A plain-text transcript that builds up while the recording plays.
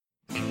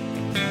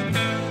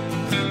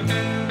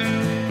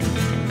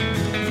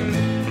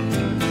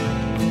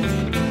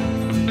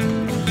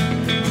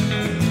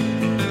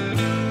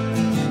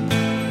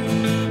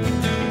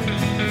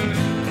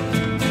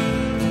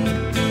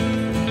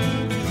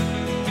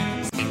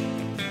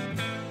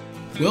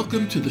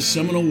Welcome to the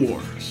Seminole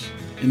Wars.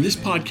 In this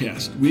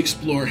podcast, we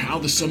explore how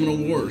the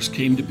Seminole Wars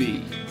came to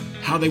be,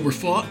 how they were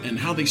fought, and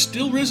how they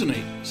still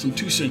resonate some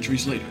 2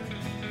 centuries later.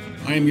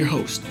 I am your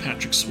host,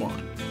 Patrick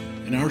Swan,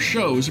 and our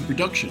show is a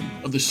production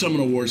of the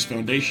Seminole Wars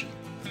Foundation,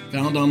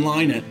 found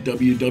online at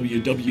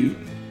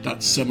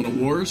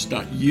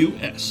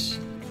www.seminolewars.us.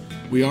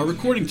 We are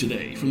recording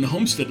today from the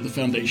homestead of the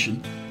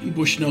Foundation in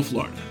Bushnell,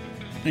 Florida.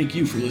 Thank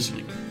you for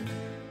listening.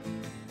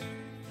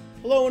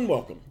 Hello and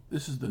welcome.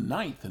 This is the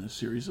 9th in a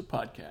series of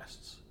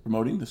podcasts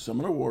promoting the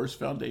Seminole Wars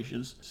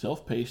Foundation's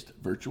self-paced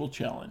virtual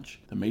challenge,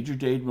 the Major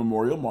Dade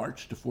Memorial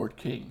March to Fort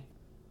King.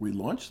 We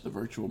launched the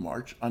virtual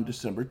march on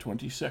December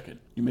 22nd.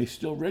 You may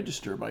still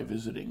register by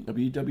visiting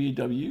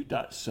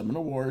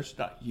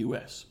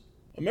www.seminolewars.us.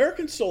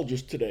 American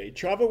soldiers today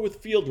travel with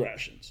field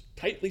rations,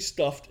 tightly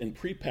stuffed in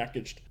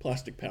prepackaged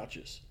plastic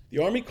pouches. The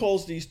Army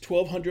calls these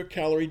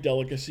 1,200-calorie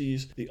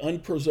delicacies the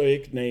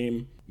unprosaic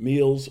name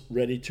Meals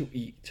Ready to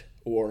Eat,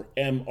 or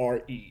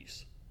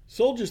MREs.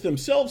 Soldiers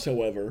themselves,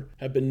 however,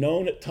 have been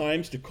known at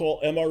times to call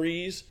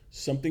MREs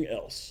something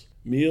else,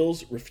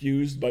 meals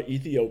refused by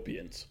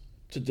Ethiopians,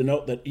 to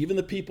denote that even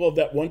the people of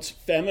that once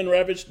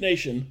famine-ravaged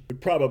nation would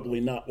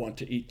probably not want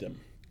to eat them.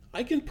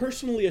 I can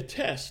personally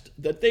attest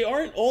that they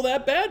aren't all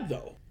that bad,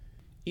 though.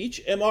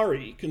 Each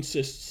MRE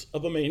consists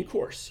of a main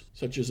course,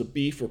 such as a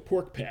beef or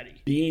pork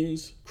patty,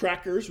 beans,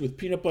 crackers with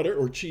peanut butter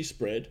or cheese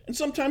spread, and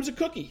sometimes a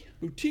cookie.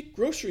 Boutique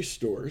grocery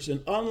stores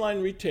and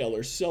online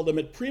retailers sell them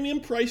at premium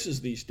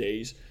prices these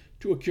days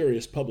to a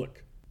curious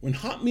public. When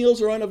hot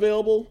meals are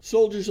unavailable,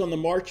 soldiers on the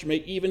march may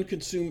even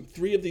consume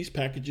 3 of these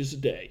packages a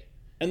day,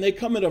 and they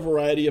come in a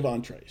variety of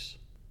entrees.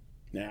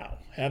 Now,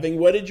 having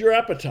whetted your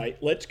appetite,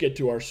 let's get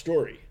to our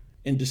story.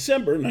 In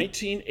December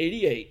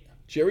 1988,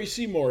 Jerry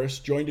C. Morris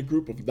joined a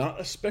group of not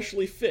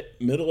especially fit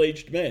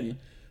middle-aged men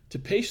to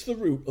pace the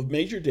route of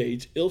Major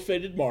Dade's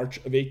ill-fated March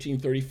of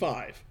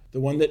 1835, the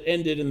one that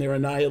ended in their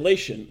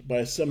annihilation by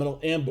a Seminole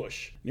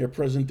ambush near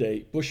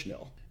present-day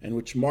Bushnell, and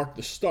which marked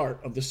the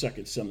start of the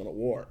Second Seminole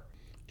War.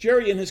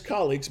 Jerry and his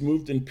colleagues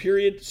moved in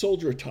period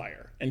soldier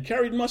attire and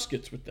carried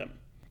muskets with them.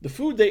 The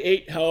food they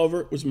ate,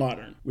 however, was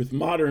modern, with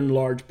modern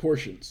large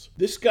portions.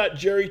 This got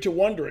Jerry to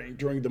wondering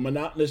during the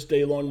monotonous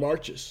day-long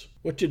marches,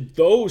 what did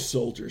those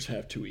soldiers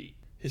have to eat?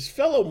 His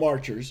fellow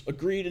marchers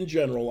agreed in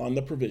general on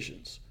the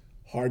provisions: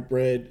 hard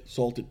bread,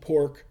 salted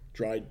pork,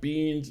 dried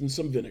beans, and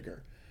some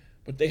vinegar.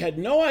 But they had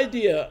no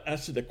idea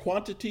as to the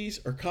quantities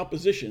or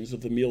compositions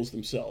of the meals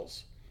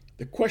themselves.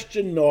 The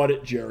question gnawed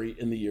at Jerry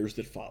in the years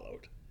that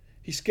followed.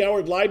 He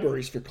scoured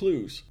libraries for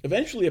clues,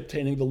 eventually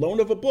obtaining the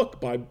loan of a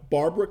book by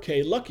Barbara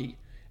K. Luckey,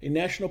 a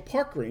national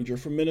park ranger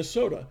from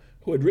Minnesota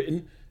who had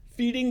written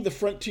Feeding the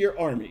Frontier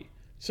Army,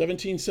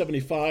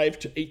 1775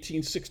 to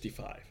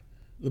 1865.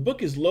 The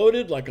book is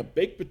loaded like a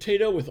baked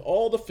potato with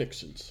all the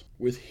fixins,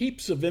 with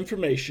heaps of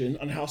information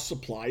on how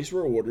supplies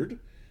were ordered,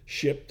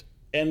 shipped,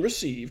 and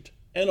received,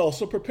 and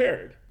also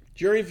prepared.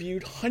 Jerry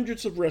viewed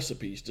hundreds of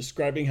recipes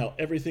describing how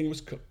everything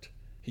was cooked.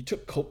 He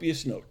took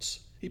copious notes.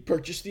 He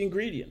purchased the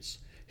ingredients.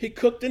 He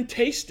cooked and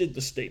tasted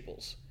the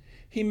staples.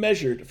 He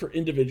measured for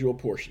individual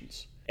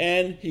portions.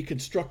 And he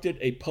constructed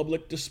a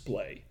public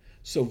display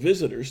so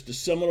visitors to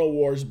Seminole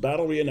Wars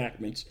battle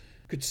reenactments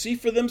could see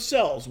for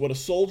themselves what a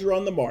soldier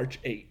on the march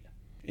ate.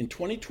 In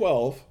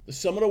 2012, the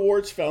Seminole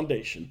Wars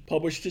Foundation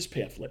published his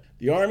pamphlet,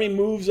 The Army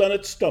Moves on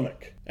Its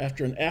Stomach,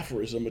 after an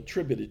aphorism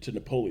attributed to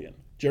Napoleon.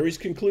 Jerry's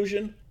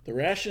conclusion? The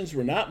rations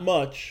were not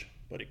much,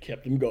 but it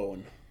kept him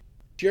going.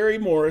 Jerry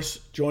Morris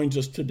joins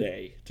us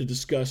today to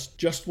discuss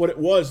just what it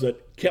was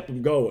that kept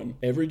him going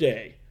every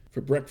day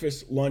for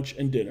breakfast, lunch,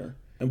 and dinner,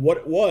 and what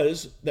it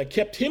was that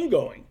kept him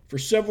going for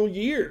several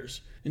years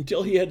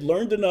until he had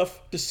learned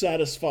enough to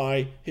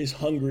satisfy his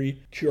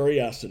hungry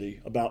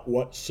curiosity about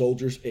what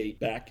soldiers ate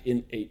back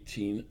in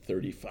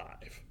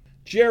 1835.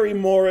 Jerry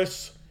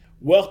Morris,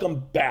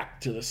 welcome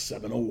back to the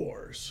Seminole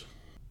Wars.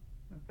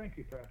 Thank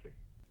you, Patrick.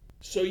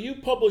 So you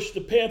published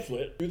a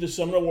pamphlet through the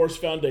Seminole Wars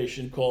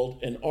Foundation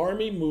called An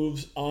Army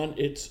Moves on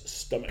Its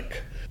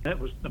Stomach. That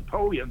was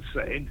Napoleon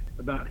saying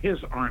about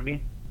his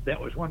army. That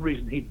was one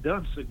reason he'd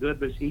done so good,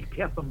 because he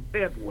kept them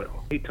fed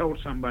well. He told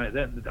somebody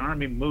that the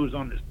army moves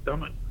on its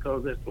stomach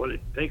because that's what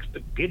it takes to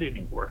get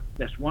anywhere.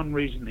 That's one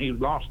reason he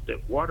lost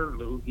at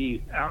Waterloo.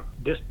 He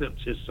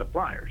outdistanced his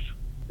suppliers.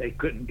 They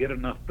couldn't get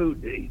enough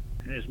food to eat,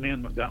 and his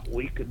men got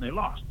weak and they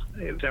lost.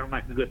 It sounded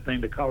like a good thing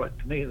to call it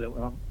to me,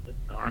 that the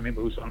army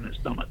moves on its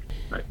stomach,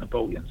 like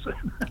Napoleon said.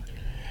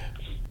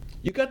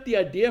 You got the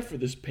idea for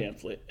this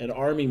pamphlet, An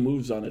Army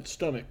Moves on Its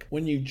Stomach,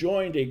 when you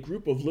joined a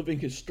group of living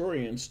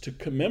historians to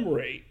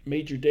commemorate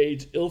Major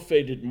Dade's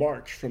ill-fated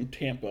march from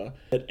Tampa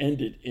that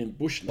ended in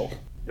Bushnell.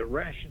 The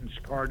rations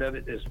part of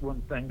it is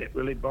one thing that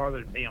really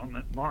bothered me on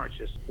that march,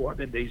 is what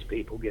did these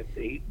people get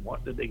to eat, and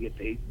what did they get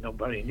to eat?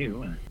 Nobody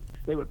knew. And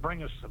they would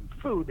bring us some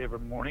food every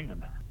morning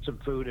and some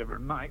food every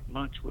night.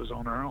 Lunch was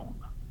on our own.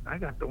 I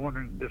got to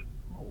wondering,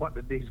 what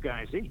did these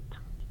guys eat?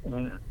 And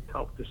I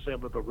talked to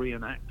several of the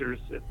reenactors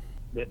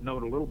that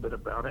knowed a little bit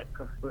about it,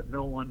 but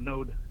no one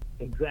knowed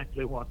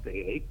exactly what they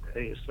ate.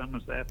 I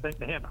think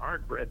they had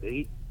hard bread to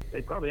eat,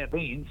 They probably had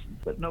beans,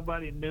 but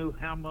nobody knew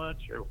how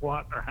much or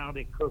what or how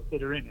they cooked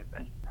it or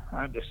anything.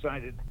 I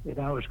decided that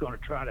I was going to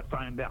try to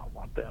find out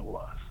what that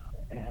was.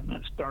 And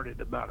it started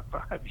about a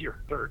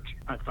 5-year search.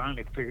 I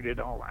finally figured it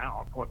all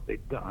out, what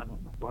they'd done,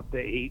 what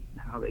they ate,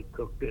 and how they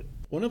cooked it.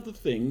 One of the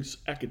things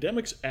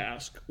academics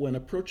ask when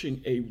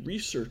approaching a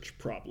research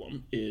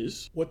problem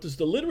is, what does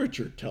the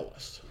literature tell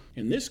us?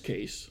 In this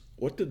case,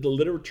 what did the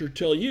literature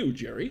tell you,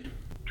 Jerry?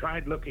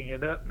 Tried looking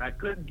it up, and I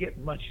couldn't get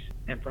much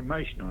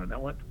information on it. I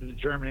went to the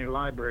Germany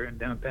Library in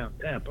downtown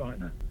Tampa,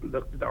 and I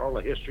looked at all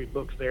the history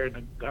books there, and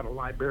I got a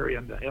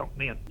librarian to help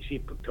me, and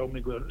she told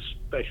me to go to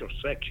special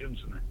sections,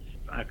 and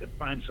I could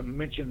find some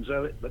mentions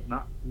of it, but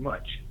not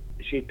much.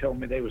 She told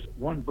me there was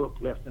one book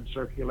left in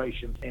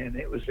circulation, and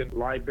it was in a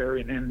library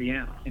in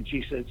Indiana. And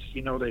she says,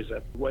 you know, there's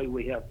a way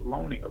we have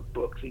loaning of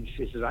books. And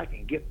she says, I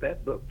can get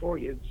that book for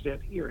you and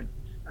sit here. And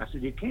I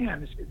said, you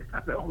can? I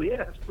said, oh,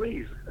 yes,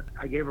 please.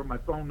 I gave her my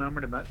phone number.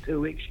 In about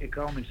 2 weeks, she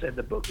called me and said,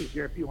 the book is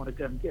here if you want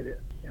to come get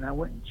it. And I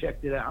went and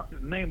checked it out.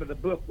 The name of the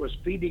book was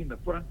Feeding the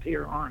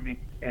Frontier Army,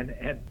 and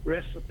it had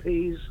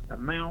recipes,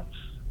 amounts,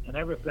 and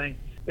everything.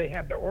 They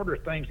had to order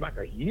things like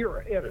a year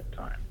ahead of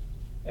time,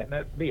 and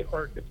that'd be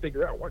hard to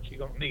figure out what you're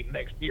going to need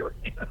next year.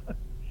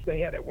 They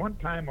had at one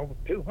time over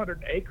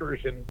 200 acres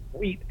in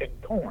wheat and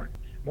corn,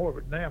 more of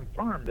a damn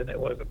farm than it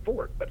was a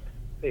fort, but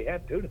they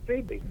had to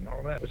feed them and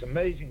all that. It was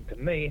amazing to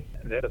me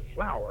that the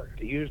flour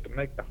to use to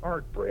make the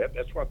hard bread,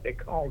 that's what they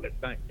called it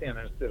back then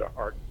instead of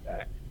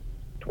hardtack.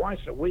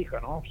 Twice a week,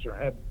 an officer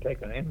had to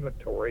take an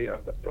inventory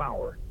of the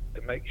flour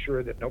to make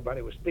sure that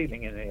nobody was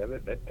stealing any of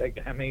it. They'd take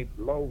how many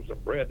loaves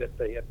of bread that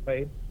they had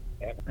made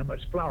and how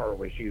much flour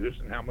was used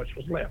and how much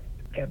was left.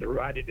 Had to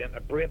write it in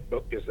a bread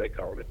book, as they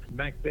called it.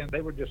 Back then,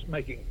 they were just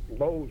making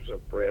loaves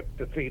of bread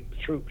to feed the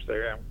troops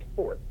there out the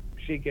fort.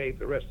 She gave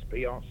the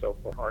recipe also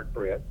for hard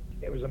bread.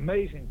 It was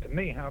amazing to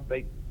me how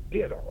they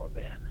did all of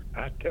that.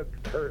 I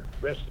took her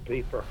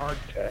recipe for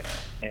hardtack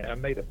and I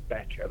made a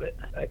batch of it.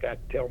 Like I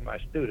tell my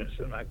students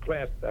in my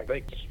class, I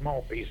make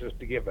small pieces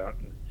to give out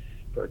and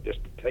for just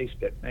to taste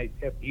it. And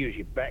they have to use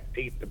your back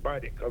teeth to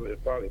bite it because it'll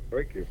probably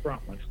break your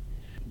front ones.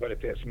 But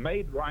if it's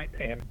made right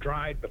and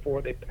dried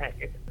before they pack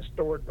it and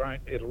stored right,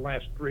 it'll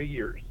last 3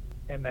 years.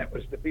 And that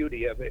was the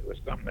beauty of it. It was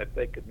something that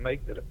they could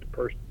make that if the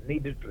person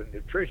needed for the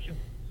nutrition,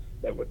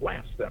 that would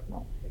last that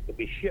long. It could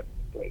be shipped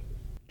to places.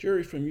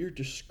 Jerry, from your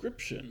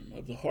description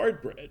of the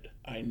hard bread,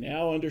 I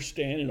now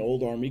understand an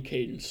old Army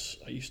cadence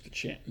I used to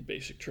chant in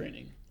basic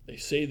training. They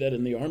say that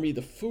in the Army,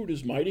 the food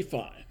is mighty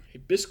fine. A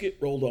biscuit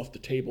rolled off the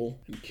table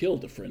and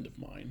killed a friend of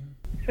mine.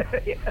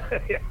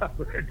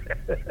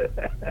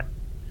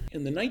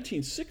 In the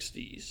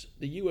 1960s,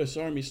 the U.S.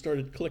 Army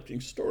started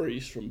collecting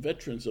stories from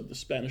veterans of the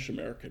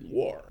Spanish-American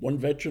War. One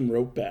veteran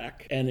wrote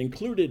back and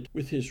included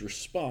with his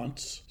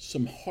response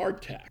some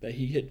hardtack that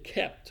he had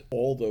kept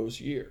all those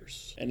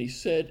years. And he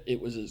said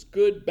it was as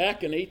good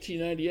back in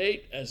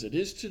 1898 as it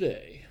is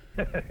today.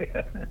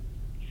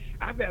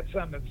 I've had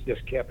some that's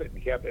just kept it,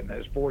 and it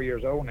was 4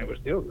 years old, and it was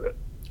still good.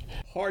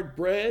 Hard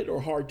bread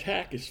or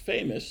hardtack is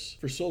famous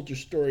for soldier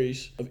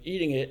stories of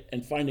eating it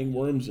and finding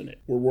worms in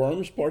it. Were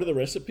worms part of the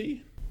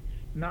recipe?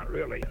 Not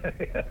really.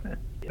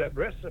 That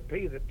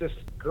recipe that this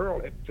girl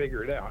had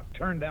figured out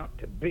turned out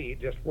to be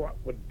just what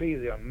would be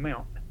the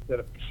amount that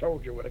a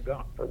soldier would have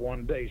got for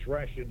one day's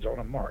rations on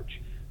a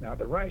march. Now,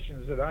 the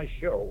rations that I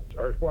show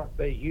are what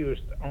they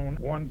used on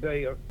one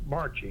day of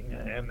marching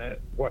and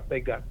what they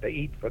got to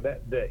eat for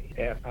that day.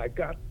 And I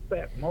got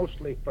that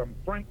mostly from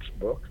Frank's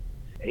book.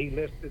 He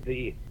listed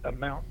the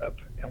amount of,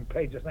 on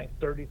page, I think,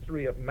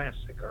 33 of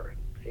Massacre.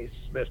 He's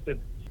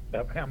listed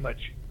of how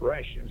much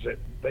rations that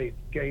they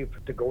gave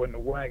to go in the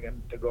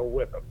wagon to go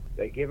with them.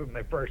 They give them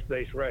their first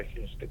day's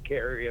rations to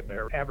carry in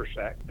their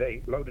haversack.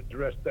 They loaded the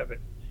rest of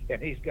it,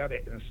 and he's got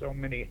it in so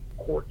many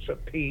quarts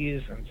of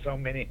peas and so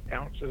many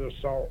ounces of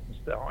salt and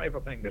stuff,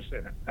 everything that's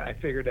in it. I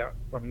figured out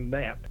from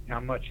that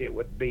how much it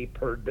would be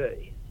per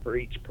day for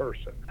each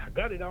person. I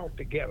got it all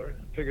together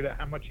and figured out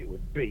how much it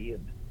would be,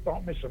 and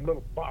bought me some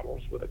little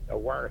bottles with a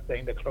wire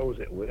thing to close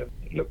it with.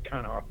 It looked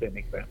kind of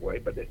authentic that way,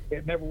 but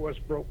it never was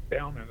broke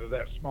down into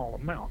that small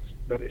amounts.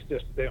 But it's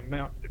just the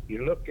amount, if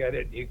you look at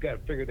it, you got to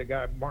figure the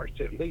guy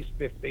marched at least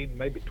 15,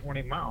 maybe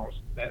 20 miles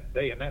that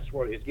day, and that's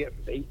what he's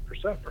getting to eat for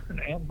supper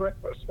and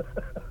breakfast.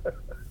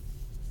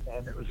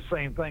 And it was the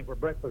same thing for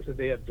breakfast that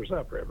they had for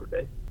supper every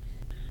day.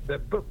 The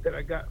book that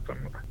I got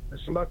from Miss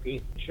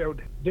Lucky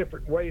showed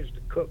different ways to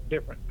cook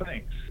different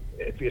things.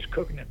 If you're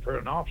cooking it for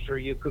an officer,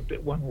 you cooked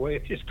it one way.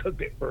 If you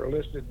cooked it for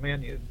enlisted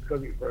men, you'd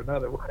cook it for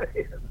another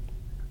way.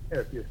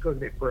 If you're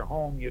cooking it for a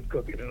home, you'd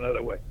cook it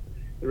another way.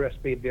 The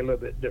recipe would be a little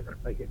bit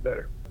different, make it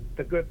better.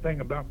 The good thing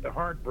about the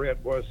hard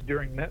bread was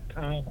during that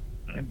time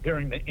and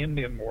during the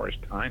Indian Wars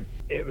time,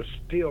 it was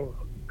still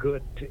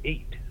good to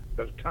eat.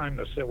 By the time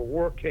the Civil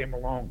War came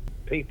along,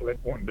 people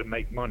had wanted to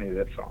make money,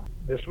 that's all.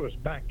 This was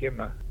back in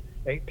the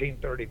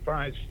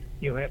 1835s.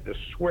 You had to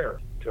swear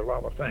to a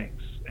lot of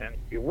things, and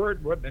if your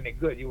word wasn't any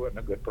good, you wasn't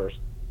a good person.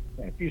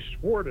 And if you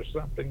swore to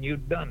something,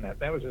 you'd done that.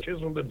 That was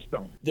chiseled in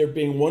stone. There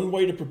being one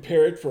way to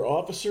prepare it for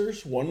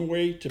officers, one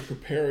way to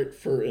prepare it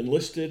for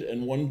enlisted,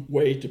 and one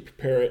way to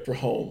prepare it for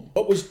home.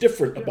 What was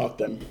different about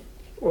them?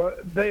 Well,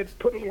 they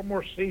put a little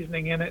more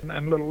seasoning in it and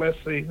a little less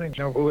seasoning,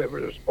 whoever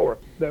it was for.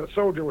 The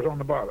soldier was on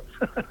the bottom.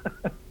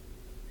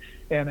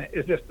 And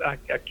it's just, I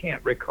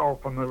can't recall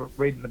from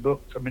reading the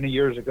book so many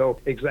years ago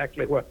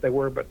exactly what they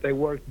were, but they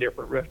were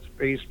different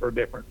recipes for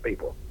different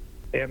people.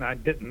 And I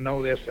didn't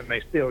know this, and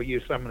they still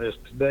use some of this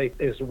today,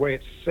 is the way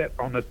it's set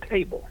on the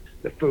table.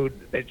 The food,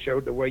 it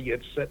showed the way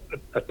you'd set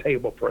a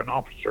table for an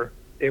officer.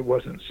 It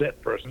wasn't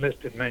set for a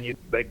enlisted man.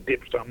 They'd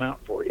dip some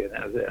out for you.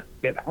 Now,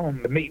 at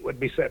home, the meat would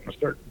be set in a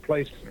certain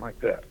place like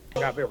that.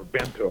 I've ever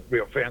been to a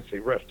real fancy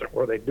restaurant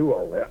where they do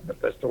all that,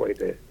 but that's the way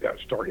they got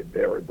started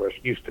there. It was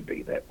used to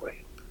be that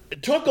way.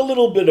 Talk a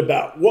little bit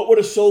about what would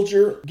a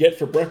soldier get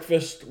for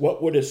breakfast,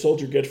 what would a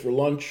soldier get for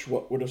lunch,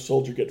 what would a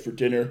soldier get for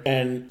dinner,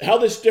 and how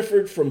this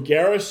differed from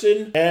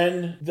garrison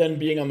and then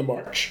being on the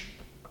march.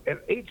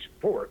 At each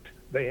fort,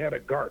 they had a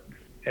garden.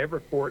 Every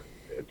fort,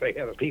 if they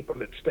had people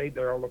that stayed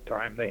there all the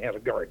time, they had a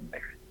garden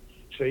there.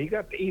 So you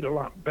got to eat a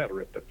lot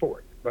better at the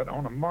fort. But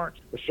on a march,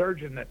 the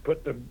surgeon that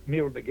put the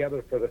meal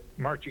together for the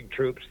marching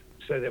troops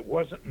said it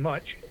wasn't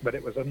much, but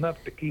it was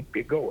enough to keep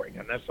you going.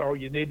 And that's all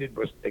you needed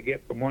was to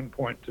get from one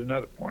point to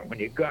another point. When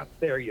you got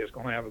there, you was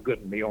going to have a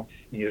good meal,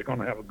 and you was going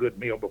to have a good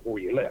meal before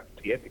you left.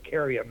 You had to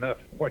carry enough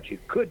what you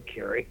could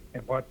carry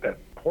and what the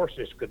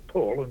horses could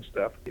pull and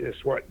stuff. Is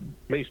what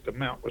least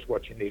amount was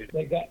what you needed.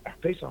 They got a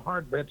piece of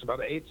hard bread. It's about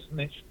 1/8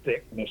 inch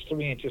thick, and it's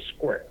 3 inches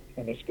square.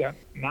 And it's got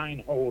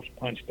 9 holes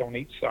punched on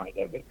each side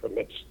of it for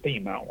let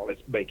steam out while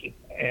it's baking.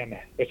 And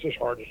it's as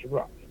hard as a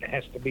rock. It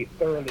has to be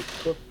thoroughly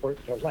cooked for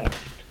it to last.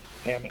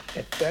 And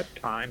at that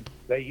time,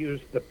 they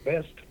used the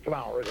best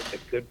flour that they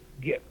could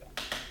get.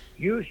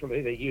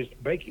 Usually they used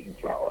baking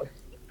flour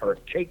or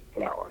cake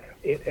flour.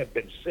 It had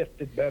been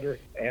sifted better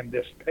and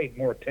just paid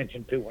more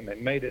attention to when they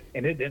made it,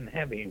 and it didn't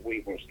have any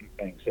weevils and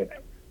things in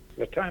it.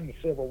 The time the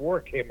Civil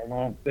War came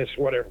along, this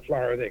whatever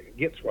flour they could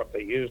get's what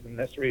they used, and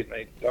that's the reason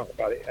they talk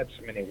about it had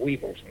so many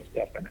weevils and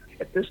stuff in it.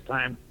 At this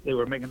time, they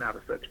were making out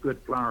of such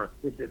good flour,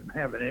 it didn't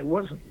have it. It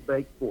wasn't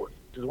baked for it.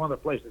 This is one of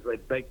the places they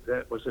baked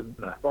that was in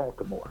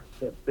Baltimore.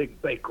 They have big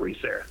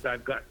bakeries there.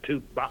 I've got 2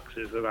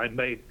 boxes that I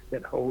made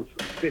that holds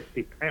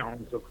 50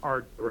 pounds of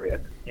hard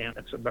bread, and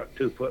it's about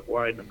 2 foot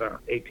wide and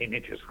about 18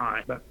 inches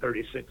high, about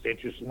 36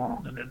 inches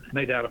long, and then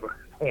made out of a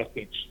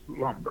 1/2-inch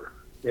lumber.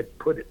 They'd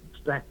put it,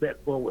 stack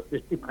that full with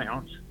 50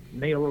 pounds,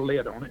 nail a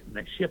lid on it, and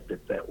they shipped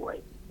it that way.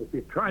 If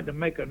you tried to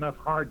make enough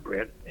hard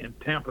bread in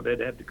Tampa,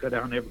 they'd have to cut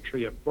down every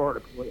tree in Florida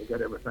before they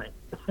got everything,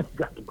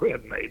 got the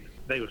bread made.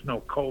 There was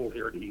no coal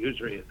here to use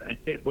or anything.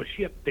 It was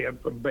shipped in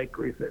from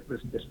bakeries. That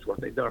was just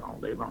what they done all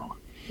day long.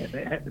 And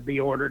they had to be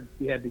ordered.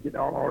 You had to get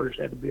all orders,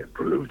 had to be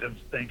approved and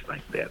things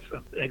like that.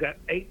 So they got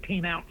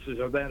 18 ounces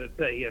of that a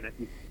day. And if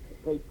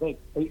they take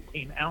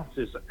 18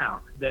 ounces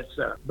out, that's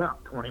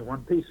about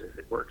 21 pieces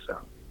it works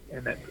out.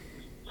 And that's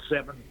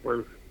 7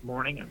 for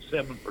morning and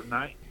 7 for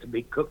night to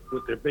be cooked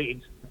with their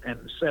beans, and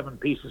 7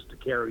 pieces to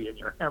carry in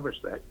your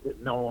haversack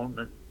that no one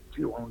and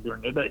chew on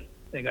during the day.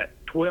 They got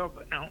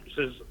 12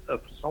 ounces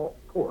of salt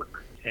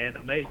pork, and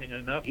amazing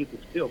enough, you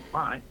could still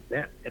buy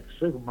that at the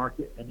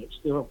supermarket, and it's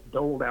still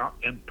doled out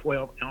in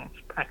 12-ounce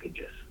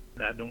packages.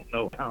 And I don't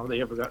know how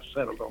they ever got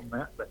settled on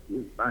that, but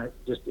you buy it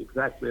just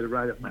exactly the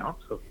right amount.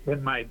 So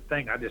in my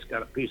thing, I just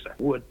got a piece of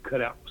wood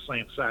cut out the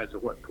same size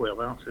of what 12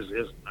 ounces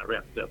is, and I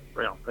wrapped up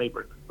brown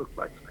paper and it looked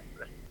like the same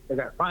thing. They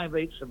got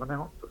 5/8 of an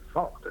ounce of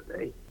salt a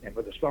day, and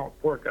with the salt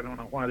pork, I don't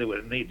know why they would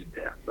have needed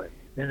that. But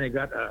then they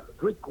got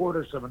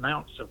 3/4 of an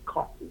ounce of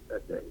coffee a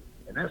day,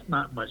 and that's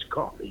not much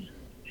coffee.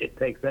 It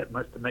takes that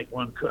much to make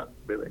 1 cup,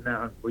 really.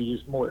 Now we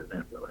use more than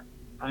that, really.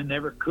 I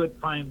never could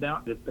find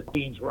out if the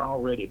beans were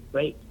already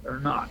baked or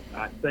not.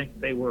 I think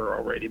they were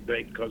already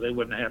baked because they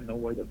wouldn't have no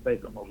way to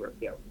bake them over a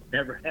kettle.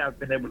 Never have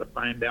been able to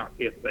find out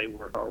if they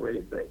were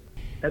already baked.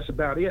 That's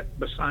about it.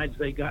 Besides,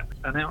 they got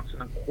 1 1/4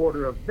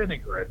 ounces of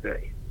vinegar a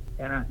day.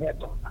 And I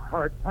had a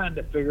hard time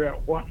to figure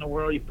out what in the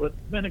world you put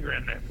vinegar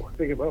in there for. I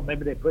figured, well,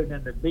 maybe they put it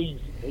in the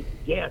beans to take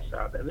the gas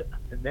out of it.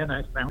 And then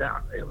I found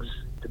out it was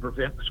to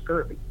prevent the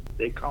scurvy.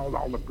 They called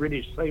all the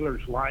British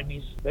sailors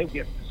limeys. They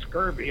get the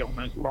scurvy on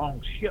those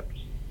long ships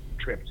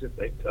trips that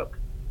they took,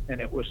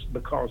 and it was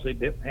because they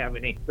didn't have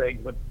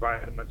anything with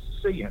vitamin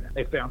C in it.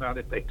 They found out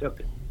if they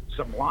took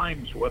some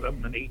limes with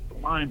them and eat the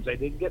limes, they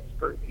didn't get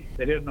scurvy.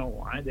 They didn't know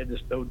why. They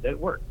just knew that it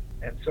worked.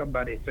 And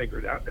somebody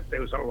figured out that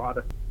there was a lot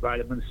of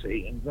vitamin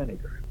C in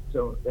vinegar.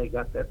 So they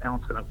got that 1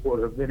 1/4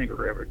 ounces of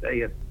vinegar every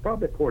day and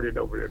probably poured it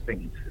over their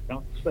beans.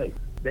 Don't say.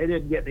 They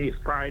didn't get any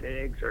fried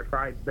eggs or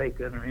fried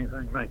bacon or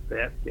anything like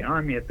that. The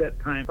Army at that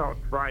time thought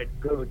fried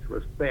goods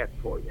was bad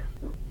for you.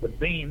 The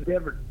beans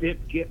never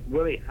did get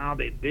really how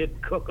they did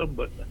cook them,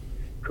 but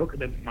cooking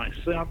them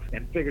myself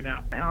and figuring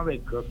out how they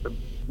cooked them.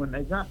 When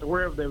they got to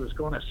wherever they was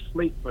going to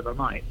sleep for the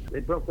night, they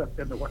broke up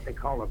into what they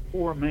call a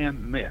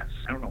 4-man mess.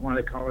 I don't know why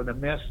they call it a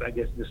mess. I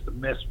guess just a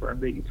mess for a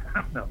beat.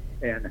 I don't know.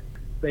 And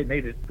They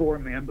needed 4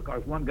 men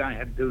because one guy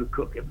had to do the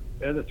cooking.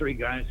 The other 3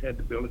 guys had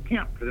to build a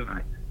camp for the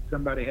night.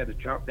 Somebody had to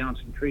chop down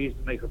some trees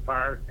to make a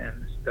fire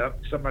and stuff.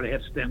 Somebody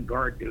had to stand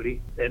guard duty.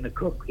 And the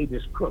cook, he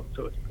just cooked.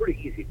 So it's a pretty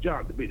easy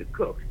job to be the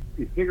cook. If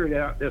you figure it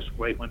out this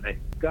way, when they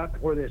got to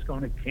where they was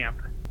going to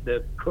camp,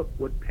 the cook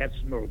would have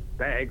some little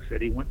bags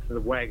that he went to the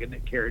wagon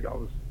that carried all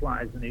the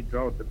supplies, and he'd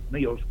draw the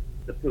meals,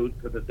 the food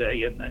for the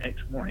day and the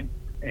next morning.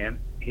 And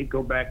he'd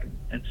go back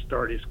and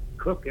start his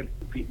cooking.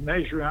 If you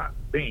measure out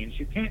beans,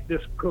 you can't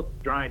just cook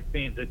dried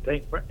beans. They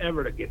take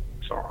forever to get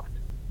soft.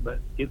 But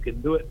you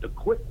can do it the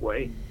quick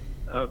way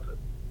of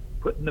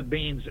putting the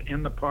beans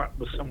in the pot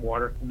with some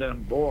water and let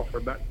them boil for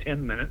about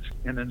 10 minutes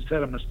and then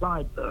set them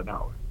aside for an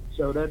hour.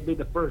 So that'd be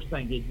the first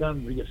thing he'd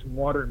done, to get some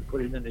water and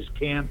put it in his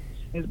can.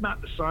 It's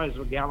about the size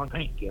of a gallon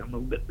paint can, a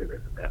little bit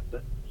bigger than that.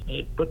 But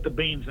he'd put the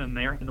beans in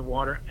there in the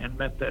water and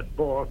let that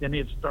boil. Then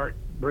he'd start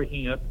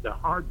breaking up the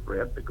hard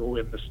bread to go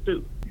in the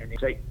stew. And he'd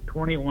take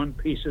 21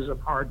 pieces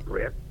of hard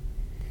bread,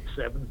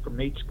 7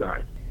 from each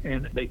guy,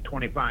 and make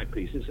 25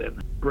 pieces,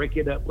 and break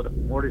it up with a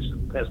mortise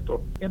and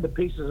pestle into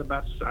pieces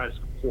about the size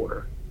of a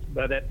quarter.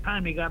 By that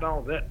time he got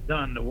all that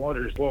done, the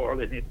water's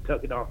boiled, and he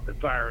took it off the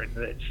fire and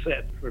let it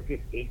set for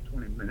 15,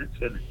 20 minutes,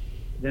 and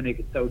then he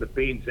could throw the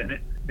beans in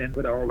it, then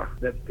put all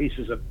the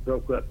pieces of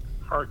broke up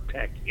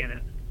hardtack in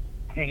it,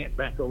 hang it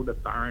back over the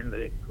fire and let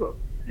it cook.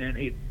 And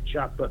he'd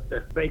chop up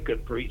the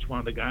bacon for each one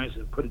of the guys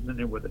and put it in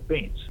there with the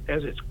beans.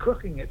 As it's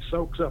cooking, it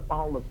soaks up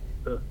all of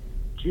the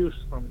juice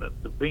from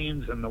the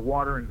beans and the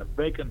water, and the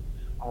bacon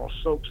all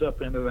soaks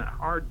up into that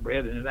hard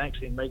bread, and it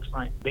actually makes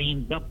like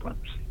bean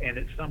dumplings. And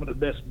it's some of the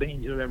best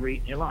beans you'll ever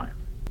eat in your life.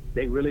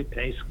 They really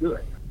taste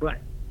good. But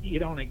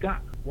you'd only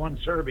got 1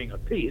 serving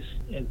apiece,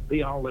 and it'd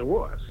be all there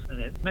was.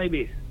 And it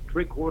maybe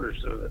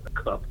 3/4 of a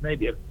cup,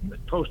 maybe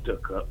close to a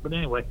cup. But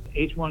anyway,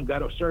 each one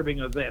got a serving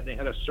of that. They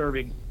had a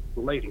serving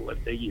ladle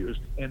that they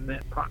used, and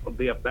that pot would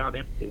be about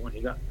empty when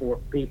you got 4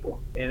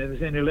 people. And if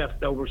there's any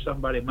left over,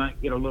 somebody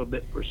might get a little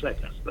bit per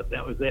second, but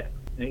that was it.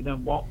 And he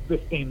done walked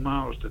 15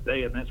 miles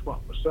today, and that's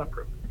what was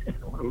supper.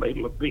 A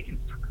ladle of beans,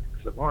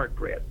 some hard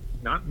bread.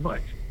 Not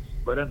much,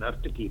 but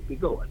enough to keep you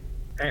going.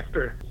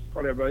 After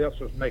while everybody else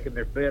was making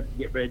their bed and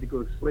get ready to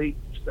go to sleep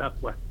and stuff,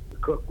 well, the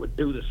cook would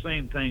do the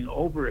same thing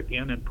over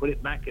again and put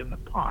it back in the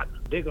pot.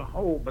 Dig a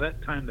hole. By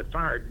that time, the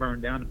fire had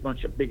burned down, a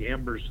bunch of big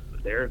embers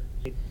there.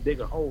 He'd dig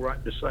a hole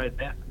right beside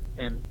that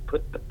and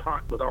put the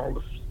pot with all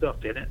the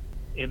stuff in it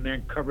in there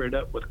and cover it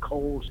up with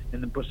coals,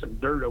 and then put some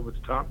dirt over the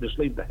top, just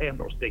leave the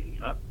handle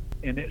sticking up.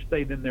 And it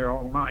stayed in there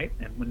all night.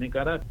 And when they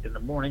got up in the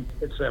morning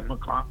at 7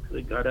 o'clock,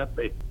 they got up,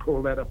 they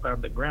pulled that up out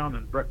of the ground,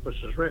 and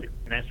breakfast was ready.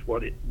 And that's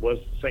what it was,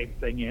 the same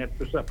thing you had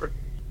for supper.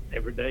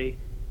 Every day,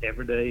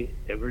 every day,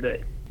 every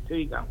day, till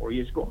you got where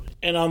you was going.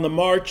 And on the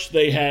march,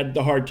 they had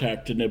the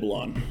hardtack to nibble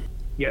on.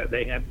 Yeah,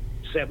 they had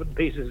 7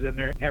 pieces in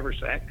their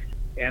haversack,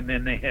 and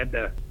then they had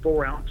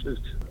 4 ounces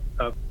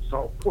of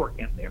salt pork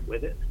in there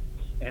with it.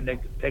 And they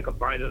could take a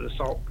bite of the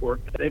salt pork.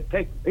 They'd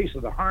take a piece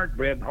of the hard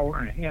bread and hold it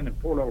in their hand and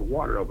pour a little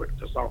water over it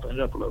to soften it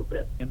up a little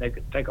bit. And they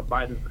could take a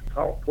bite of the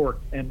salt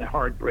pork and the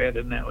hard bread,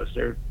 and that was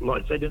their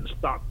lunch. They didn't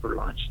stop for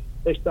lunch.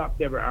 They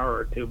stopped every hour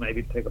or two,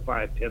 maybe take a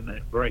 5-10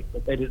 minute break,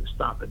 but they didn't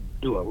stop and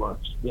do a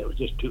lunch. It was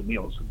just 2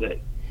 meals a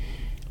day.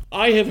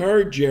 I have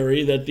heard,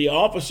 Jerry, that the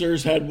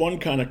officers had one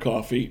kind of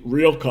coffee,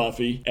 real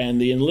coffee, and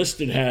the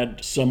enlisted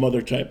had some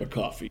other type of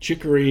coffee,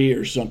 chicory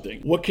or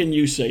something. What can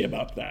you say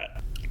about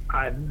that?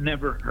 I've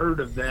never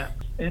heard of that.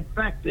 In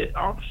fact, the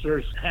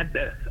officers had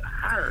to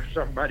hire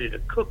somebody to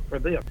cook for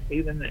them.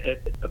 Even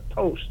at the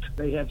post,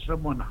 they had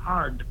someone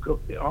hired to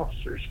cook the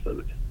officers'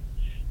 food.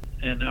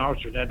 And the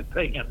officers had to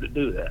pay him to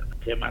do that.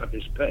 It came out of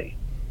his pay.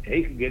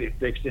 He could get it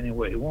fixed any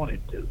way he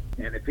wanted to.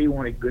 And if he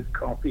wanted good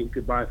coffee, he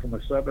could buy from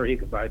a sutler. He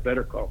could buy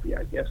better coffee,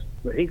 I guess.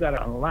 But he got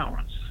an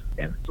allowance.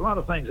 And a lot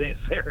of things ain't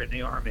fair in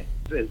the Army.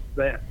 Is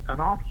that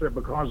an officer,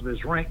 because of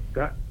his rank,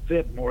 got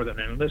fed more than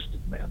an enlisted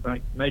man.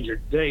 Like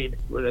Major Dade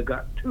would have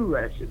got 2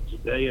 rations a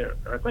day, or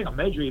I think a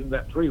major even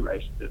got 3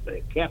 rations a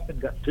day. A captain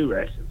got 2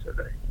 rations a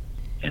day.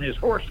 And his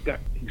horse got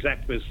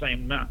exactly the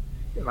same amount.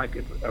 Like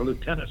if a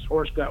lieutenant's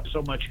horse got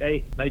so much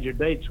hay, Major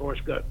Dade's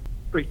horse got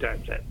 3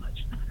 times that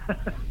much.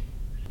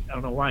 I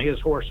don't know why his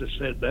horse is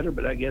fed better,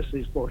 but I guess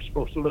these horses are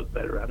supposed to look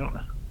better. I don't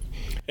know.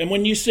 And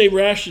when you say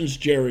rations,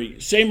 Jerry,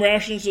 same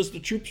rations as the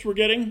troops were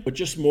getting, but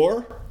just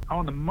more?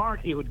 On the march,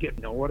 he would get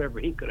whatever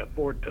he could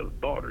afford to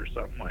have bought or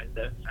something like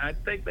that. I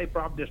think they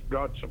probably just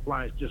brought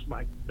supplies just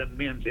like the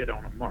men did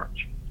on a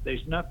march.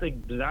 There's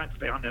nothing that I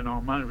found in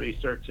all my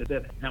research that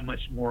said how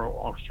much more an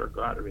officer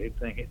got or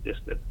anything. It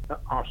just that the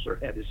officer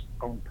had his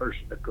own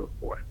person to cook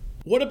for him.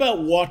 What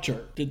about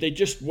water? Did they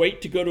just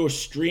wait to go to a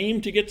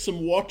stream to get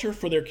some water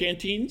for their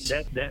canteens?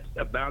 That's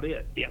about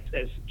it. Yes,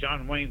 as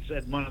John Wayne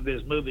said in one of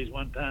his movies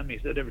one time, he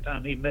said every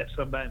time he met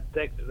somebody in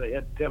Texas, they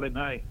had to tell him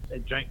how they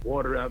drank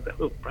water out of the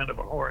hoof print of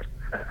a horse.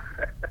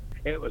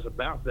 It was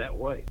about that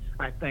way.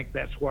 I think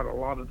that's what a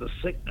lot of the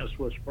sickness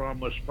was from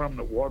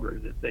the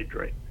water that they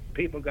drank.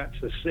 People got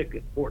so sick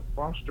at Fort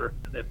Foster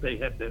that they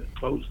had to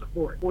close the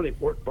fort. Before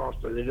Fort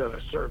Foster, they did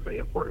a survey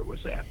of where it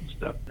was at and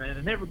stuff. And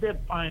they never did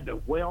find a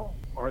well,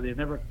 or they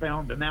never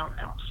found an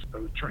outhouse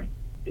of the train.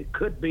 It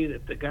could be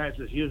that the guys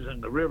was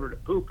using the river to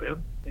poop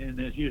in and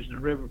is using the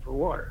river for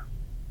water.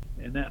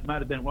 And that might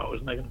have been what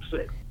was making them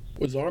sick.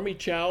 Was Army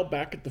chow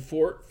back at the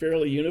fort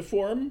fairly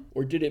uniform,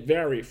 or did it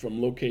vary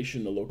from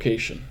location to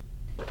location?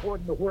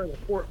 According to where the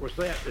fort was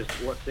at is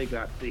what they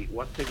got to eat,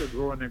 what they could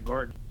grow in their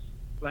garden.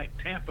 Like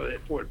Tampa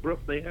at Fort Brooke,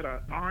 they had an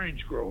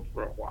orange grove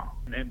for a while.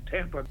 And in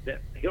Tampa,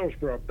 that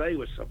Hillsborough Bay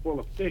was so full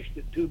of fish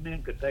that two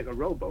men could take a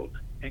rowboat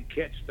and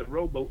catch the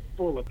rowboat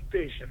full of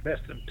fish in less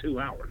than 2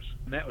 hours.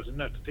 And that was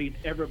enough to feed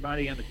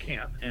everybody in the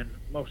camp, and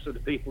most of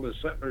the people, the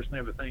settlers and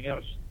everything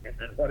else. And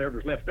then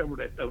whatever's left over,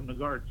 they throw in the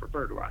garden for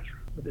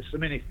fertilizer. But there's so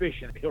many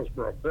fish in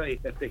Hillsborough Bay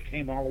that they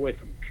came all the way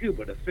from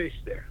Cuba to fish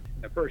there.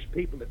 And the first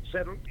people that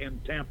settled in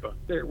Tampa,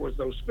 there was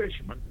those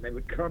fishermen. They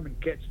would come and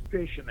catch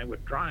fish, and they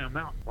would dry them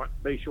out, what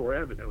Bayshore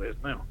Avenue is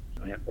now.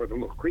 And where the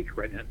little creek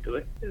ran into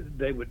it,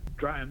 they would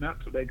dry them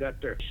out till they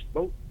got their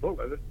boat full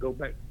of it, go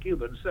back to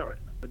Cuba and sell it.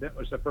 But that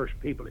was the first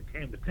people that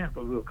came to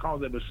Tampa because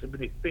there was so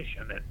many fish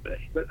in that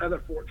bay. But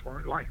other forts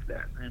weren't like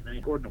that. And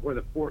according to where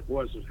the fort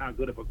was how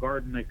good of a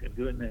garden they could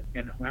do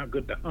and how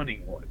good the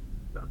hunting was.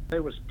 So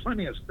there was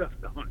plenty of stuff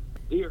to hunt.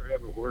 Deer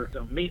everywhere,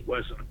 so meat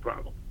wasn't a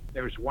problem.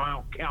 There was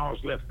wild cows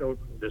left over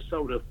from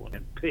DeSoto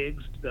and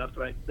pigs, stuff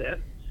like that.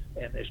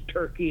 And there's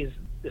turkeys,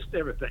 just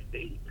everything to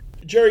eat.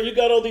 Jerry, you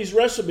got all these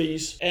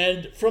recipes,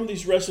 and from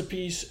these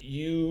recipes,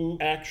 you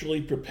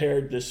actually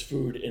prepared this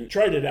food and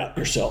tried it out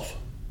yourself.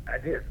 I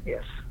did,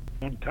 yes.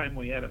 One time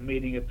we had a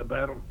meeting at the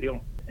battlefield,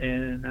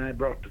 and I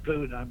brought the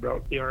food. I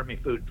brought the Army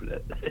food for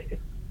that day.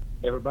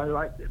 Everybody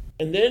liked it.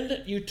 And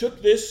then you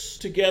took this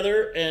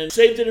together and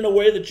saved it in a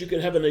way that you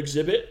could have an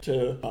exhibit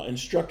to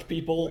instruct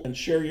people and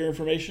share your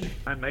information?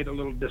 I made a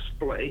little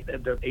display,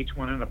 and each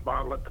one in a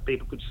bottle that the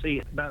people could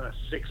see. About a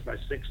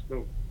 6x6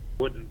 little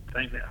wooden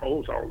thing that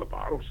holds all the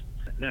bottles.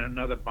 And then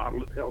another bottle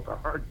that held a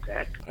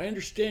hardtack. I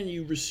understand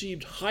you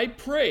received high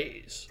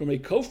praise from a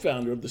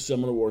co-founder of the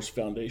Seminole Wars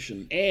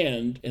Foundation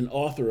and an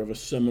author of a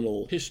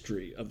seminal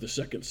history of the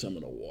Second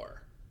Seminole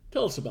War.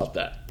 Tell us about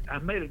that. I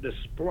made a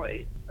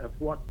display of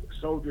what the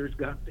soldiers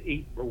got to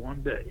eat for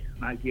one day.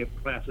 And I give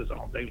classes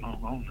all day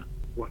long on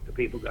what the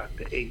people got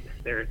to eat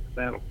there at the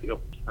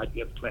battlefield. I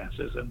give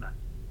classes, and I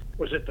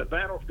was at the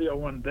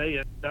battlefield one day,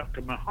 and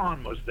Dr.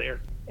 Mahan was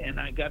there. And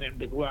I got him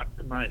to go out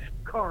to my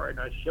car, and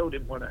I showed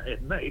him what I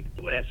had made.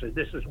 I said,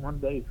 this is one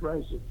day's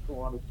rations for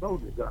what a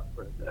soldier got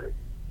for a day.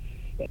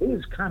 And he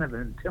was kind of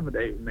an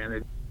intimidating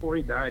man. Before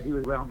he died, he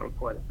was around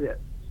quite a bit.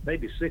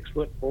 Maybe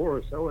 6'4"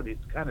 or so, and he's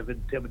kind of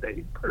an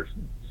intimidating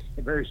person.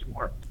 And very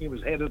smart. He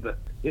was head of the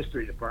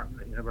history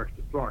department at the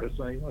University of Florida,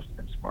 so he must have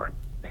been smart.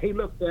 He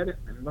looked at it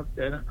and looked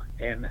at it,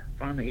 and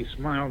finally he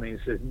smiled, and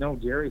he said, no,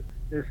 Jerry,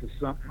 this is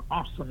something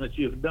awesome that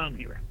you've done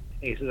here.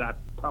 He said, I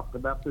talked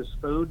about this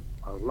food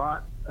a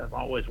lot. I've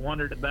always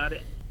wondered about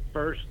it.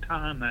 First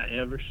time I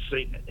ever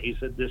seen it. He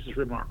said, this is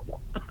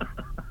remarkable.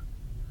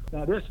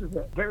 Now, this is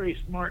a very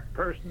smart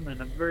person and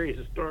a very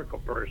historical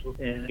person.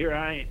 And here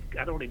I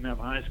don't even have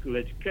a high school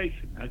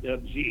education. I got a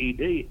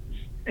GED.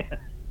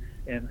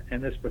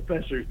 and this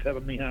professor is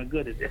telling me how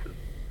good it is.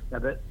 Now,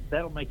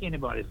 that'll make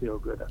anybody feel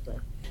good, I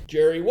think.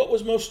 Jerry, what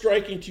was most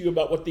striking to you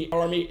about what the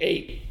Army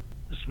ate?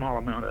 A small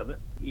amount of it.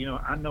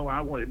 I know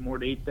I wanted more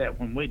to eat that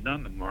when we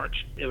done the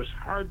march. It was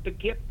hard to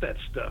get that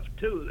stuff,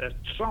 too. That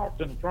salt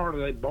in Florida,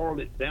 they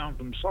boiled it down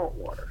from salt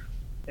water.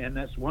 And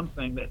that's one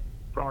thing that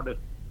Florida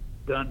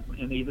done,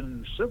 and even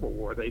in the Civil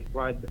War, they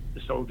applied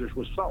the soldiers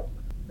with salt.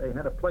 They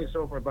had a place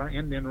over by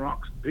Indian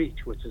Rocks Beach,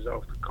 which is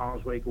off the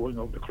causeway going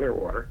over to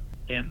Clearwater.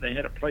 And they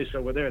had a place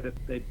over there that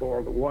they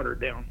boiled the water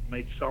down,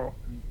 made salt,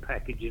 and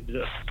packaged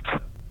it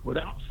up.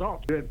 Without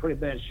salt, you're in pretty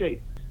bad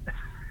shape.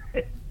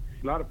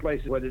 A lot of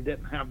places where they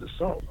didn't have the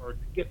salt or to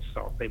get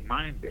salt, they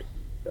mined it.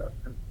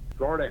 And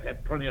Florida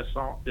had plenty of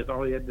salt. Just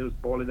all you had to do was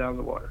boil it out of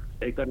the water.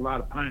 They got a lot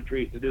of pine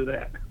trees to do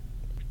that.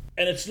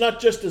 And it's not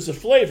just as a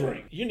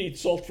flavoring. You need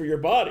salt for your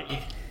body.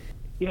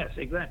 Yes,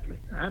 exactly.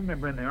 I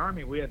remember in the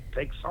Army we had to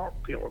take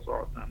salt pills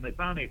all the time. They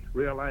finally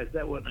realized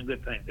that wasn't a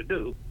good thing to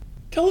do.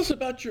 Tell us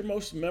about your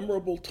most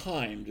memorable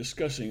time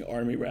discussing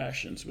Army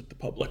rations with the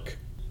public.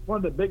 One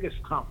of the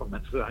biggest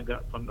compliments that I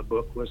got from the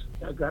book was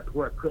I got to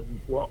where I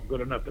couldn't walk good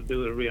enough to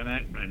do the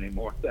reenactment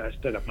anymore. I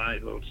stood up my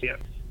little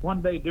shit.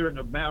 One day during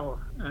a battle,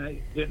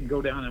 I didn't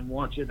go down and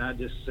watch it. I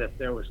just sat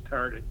there, was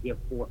tired to give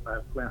 4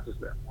 or 5 classes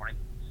that morning.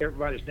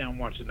 Everybody's down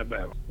watching the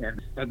battle.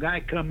 And a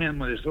guy come in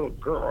with his little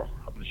girl.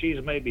 She's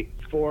maybe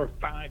 4 or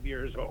 5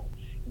 years old.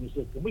 And he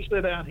said, can we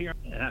sit down here?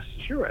 And I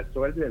said, sure.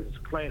 So it is. It's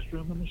a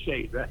classroom in the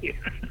shade right here.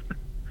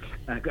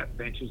 I got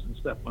benches and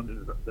stuff under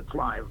the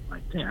fly of my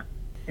tent.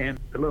 And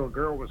the little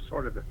girl was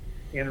sort of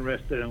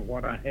interested in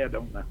what I had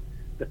on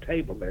the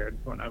table there in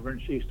front of her.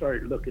 And she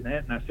started looking at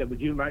it. And I said,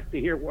 would you like to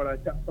hear what I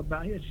talk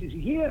about here? She said,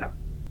 yeah.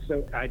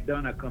 So I'd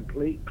done a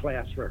complete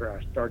class for her.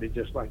 I started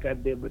just like I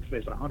did with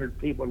 100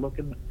 people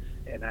looking.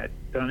 And I'd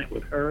done it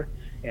with her.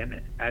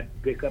 and I'd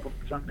pick up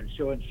something and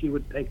show it, and she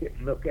would take it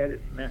and look at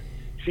it, and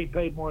she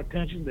paid more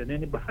attention than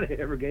anybody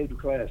ever gave to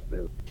class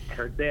to.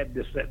 Her dad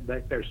just sat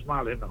back there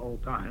smiling the whole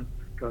time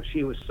because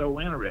she was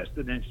so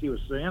interested, and she was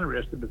so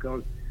interested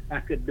because I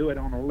could do it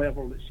on a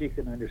level that she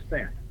could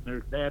understand.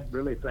 Her dad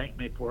really thanked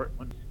me for it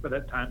when, by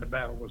that time the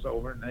battle was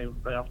over and they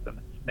left, and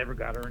never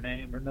got her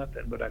name or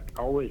nothing, but I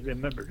always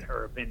remembered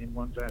her opinion.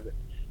 One time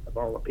of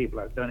all the people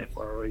I've done it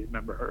for, I always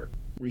remember her.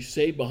 We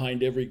say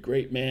behind every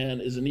great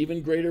man is an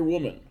even greater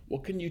woman.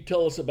 What can you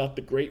tell us about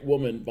the great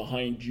woman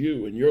behind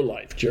you in your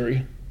life,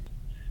 Jerry?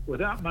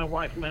 Without my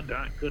wife, Linda,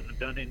 I couldn't have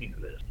done any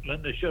of this.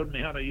 Linda showed me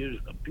how to use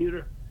a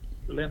computer.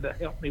 Linda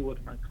helped me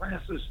with my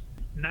classes.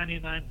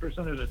 99%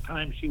 of the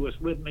time she was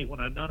with me when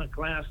I done a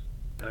class.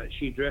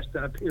 She dressed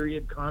in a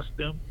period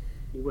costume.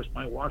 She was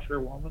my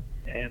washerwoman,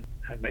 and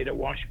I made a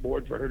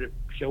washboard for her to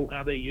show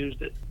how they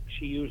used it.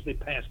 She usually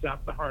passed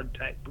out the hard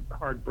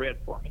bread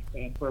for me.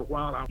 And for a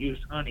while I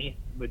used honey.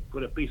 Would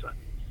put a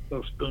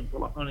little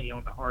spoonful of honey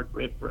on the hard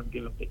bread for him,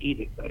 give him to eat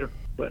it better.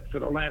 But for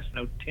the last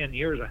 10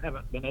 years, I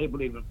haven't been able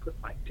to even put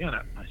my tent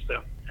up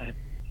myself. And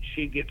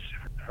she gets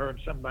her and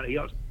somebody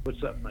else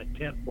puts up my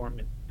tent for me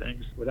and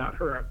things. Without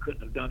her, I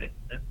couldn't have done it.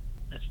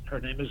 Her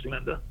name is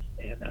Linda,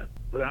 and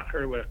without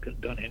her, I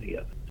couldn't have done any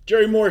of it.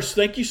 Jerry Morse,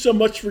 thank you so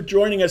much for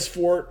joining us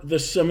for the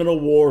Seminole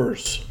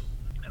Wars.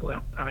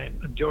 Well, I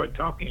enjoyed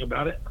talking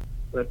about it,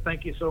 but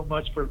thank you so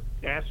much for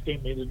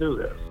asking me to do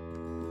this.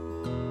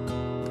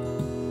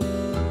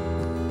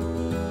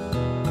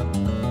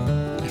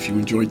 If you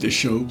enjoyed this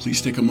show,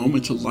 please take a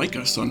moment to like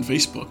us on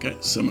Facebook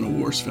at Seminole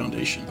Wars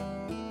Foundation.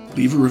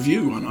 Leave a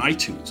review on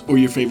iTunes or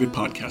your favorite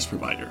podcast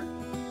provider.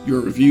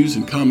 Your reviews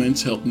and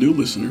comments help new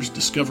listeners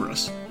discover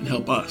us and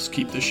help us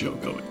keep the show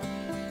going.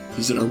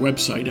 Visit our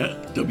website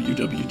at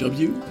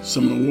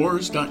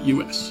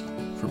www.seminolewars.us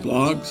for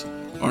blogs,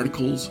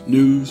 articles,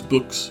 news,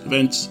 books,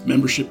 events,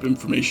 membership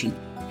information,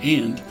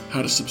 and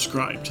how to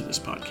subscribe to this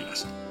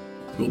podcast.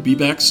 We'll be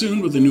back soon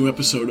with a new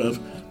episode of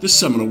the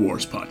Seminole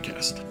Wars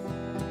Podcast.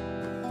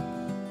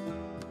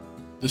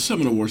 The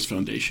Seminole Wars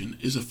Foundation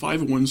is a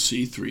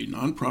 501c3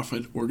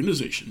 nonprofit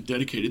organization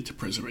dedicated to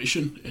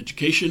preservation,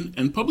 education,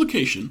 and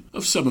publication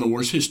of Seminole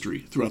Wars history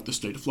throughout the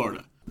state of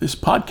Florida. This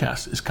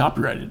podcast is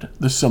copyrighted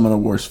the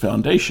Seminole Wars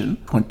Foundation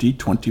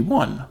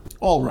 2021.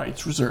 All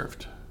rights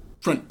reserved.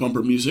 Front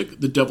bumper music,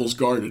 The Devil's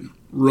Garden,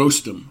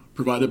 Roast 'em,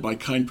 provided by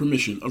kind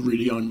permission of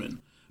Reedy Youngman.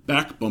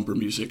 Back bumper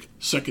music,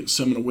 Second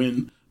Seminole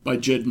Win, by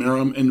Jed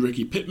Merrim and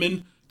Ricky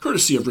Pittman,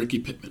 courtesy of Ricky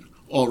Pittman.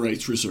 All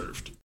rights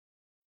reserved.